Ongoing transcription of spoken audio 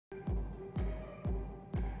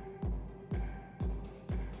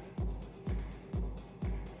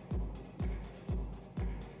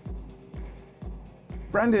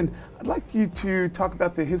Brendan, I'd like you to talk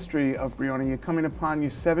about the history of Brioni. You're coming upon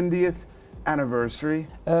your 70th anniversary.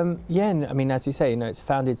 Yeah, I mean, as you say, it's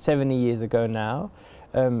founded 70 years ago now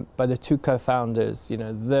by the two co-founders,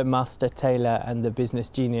 the master tailor and the business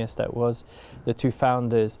genius that was the two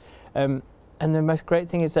founders. And the most great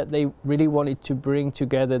thing is that they really wanted to bring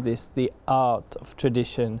together the art of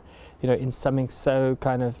tradition, in something so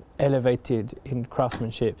kind of elevated in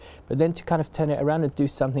craftsmanship, but then to kind of turn it around and do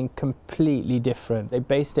something completely different. They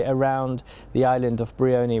based it around the island of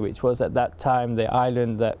Brioni, which was at that time the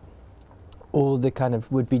island that all the kind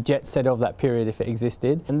of would be jet set of that period if it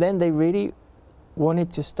existed. And then they really wanted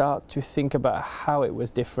to start to think about how it was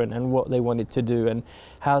different and what they wanted to do and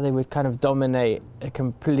how they would kind of dominate a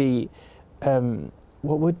complete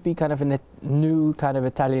what would be kind of a new kind of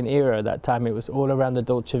Italian era at that time. It was all around the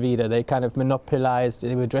Dolce Vita. They kind of monopolized,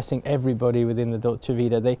 they were dressing everybody within the Dolce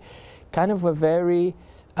Vita. They kind of were very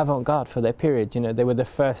avant-garde for their period. They were the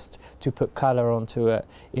first to put color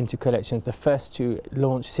into collections, the first to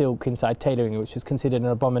launch silk inside tailoring, which was considered an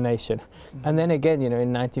abomination. Mm-hmm. And then again, in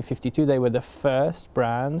 1952, they were the first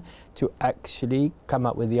brand to actually come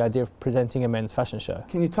up with the idea of presenting a men's fashion show.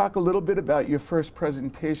 Can you talk a little bit about your first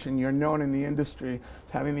presentation? You're known in the industry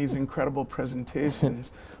having these incredible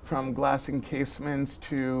presentations from glass encasements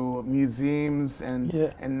to museums and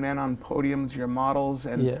men on podiums, your models,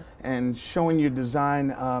 and showing your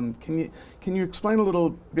design. Can you explain a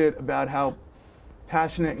little bit about how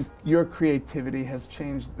passionate your creativity has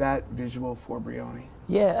changed that visual for Brioni?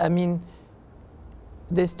 Yeah, I mean,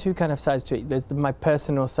 there's two kind of sides to it. There's my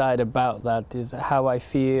personal side about that, is how I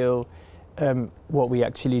feel what we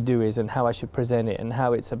actually do is and how I should present it and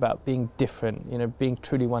how it's about being different, being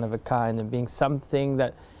truly one of a kind and being something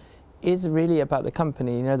that is really about the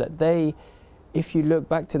company, that they, if you look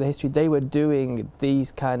back to the history, they were doing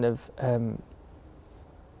these kind of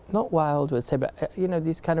not wild, would say, but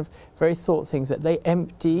these kind of very thought things that they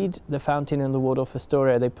emptied the fountain in the Waldorf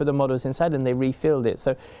Astoria. They put the models inside and they refilled it.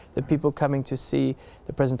 So the people coming to see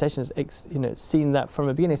the presentations, seen that from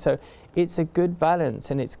the beginning. So it's a good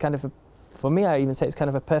balance, and it's kind of for me, I even say it's kind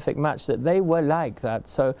of a perfect match that they were like that.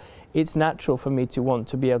 So it's natural for me to want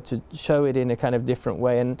to be able to show it in a kind of different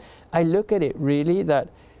way. And I look at it really that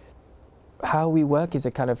how we work is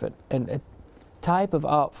a kind of a type of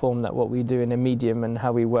art form, that what we do in a medium and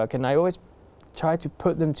how we work. And I always try to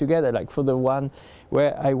put them together, like for the one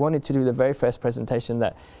where I wanted to do the very first presentation,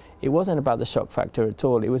 that it wasn't about the shock factor at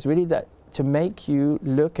all. It was really that to make you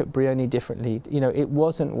look at Brioni differently. It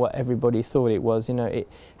wasn't what everybody thought it was. It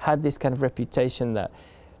had this kind of reputation that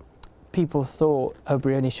people thought, oh,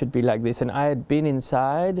 Brioni should be like this. And I had been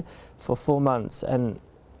inside for 4 months and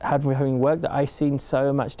having worked, I seen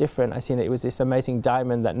so much different. I seen it was this amazing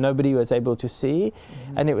diamond that nobody was able to see.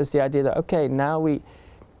 Mm-hmm. And it was the idea that, okay, now we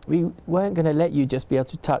weren't going to let you just be able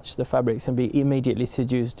to touch the fabrics and be immediately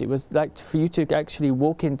seduced. It was like for you to actually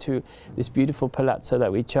walk into this beautiful palazzo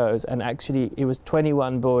that we chose, and actually it was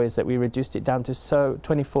 21 boys that we reduced it down to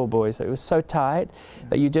 24 boys. So it was so tight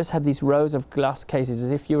that you just had these rows of glass cases as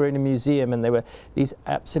if you were in a museum, and there were these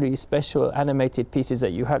absolutely special animated pieces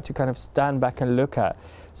that you had to kind of stand back and look at.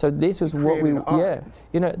 So this was what we,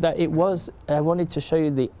 that it was, I wanted to show you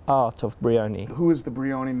the art of Brioni. Who is the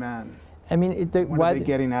Brioni man? I mean, what are they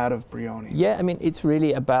getting out of Brioni? Yeah, I mean, it's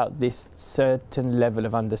really about this certain level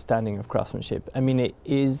of understanding of craftsmanship. I mean,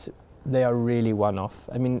 they are really one-off.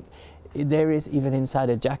 I mean, there is even inside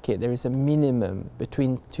a jacket, there is a minimum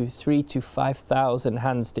between 3,000 to 5,000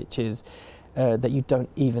 hand stitches that you don't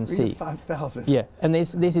even see. 5,000. Yeah, and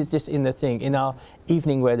this is just in the thing. In our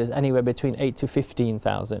evening wear, there's anywhere between 8,000 to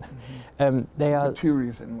 15,000. Mm-hmm. They are 2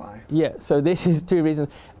 reasons why. Yeah, so this is 2 reasons.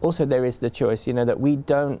 Also, there is the choice, that we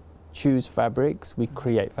don't choose fabrics, we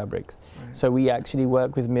create fabrics. Right. So we actually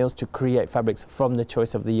work with mills to create fabrics from the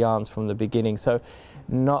choice of the yarns from the beginning. So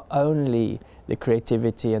not only the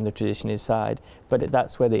creativity and the tradition side, but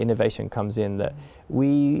that's where the innovation comes in, that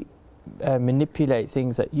we manipulate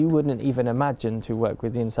things that you wouldn't even imagine to work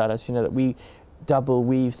with inside us. That we double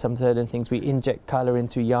weave some certain things, we inject color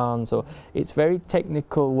into yarns, or it's very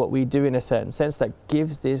technical what we do in a certain sense that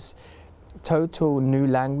gives this total new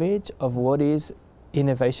language of what is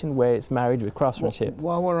innovation, where it's married with craftsmanship.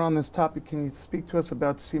 While we're on this topic, can you speak to us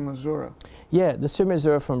about Su Misura? Yeah, the Su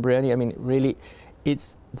Misura from Brioni, I mean, really,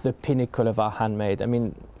 it's the pinnacle of our handmade. I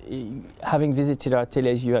mean, having visited our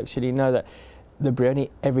ateliers, you actually know that the Brioni,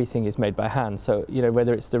 everything is made by hand. So,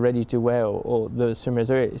 whether it's the ready-to-wear or the Su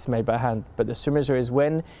Misura, it's made by hand. But the Su Misura is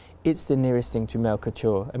when it's the nearest thing to male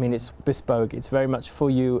couture. I mean, it's bespoke. It's very much for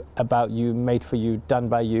you, about you, made for you, done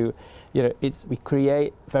by you. We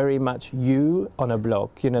create very much you on a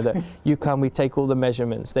block. That you come, we take all the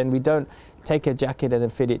measurements. Then we don't take a jacket and then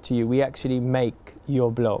fit it to you. We actually make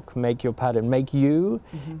your block, make your pattern, make you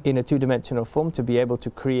in a two-dimensional form to be able to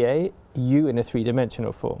create you in a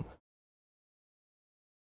three-dimensional form.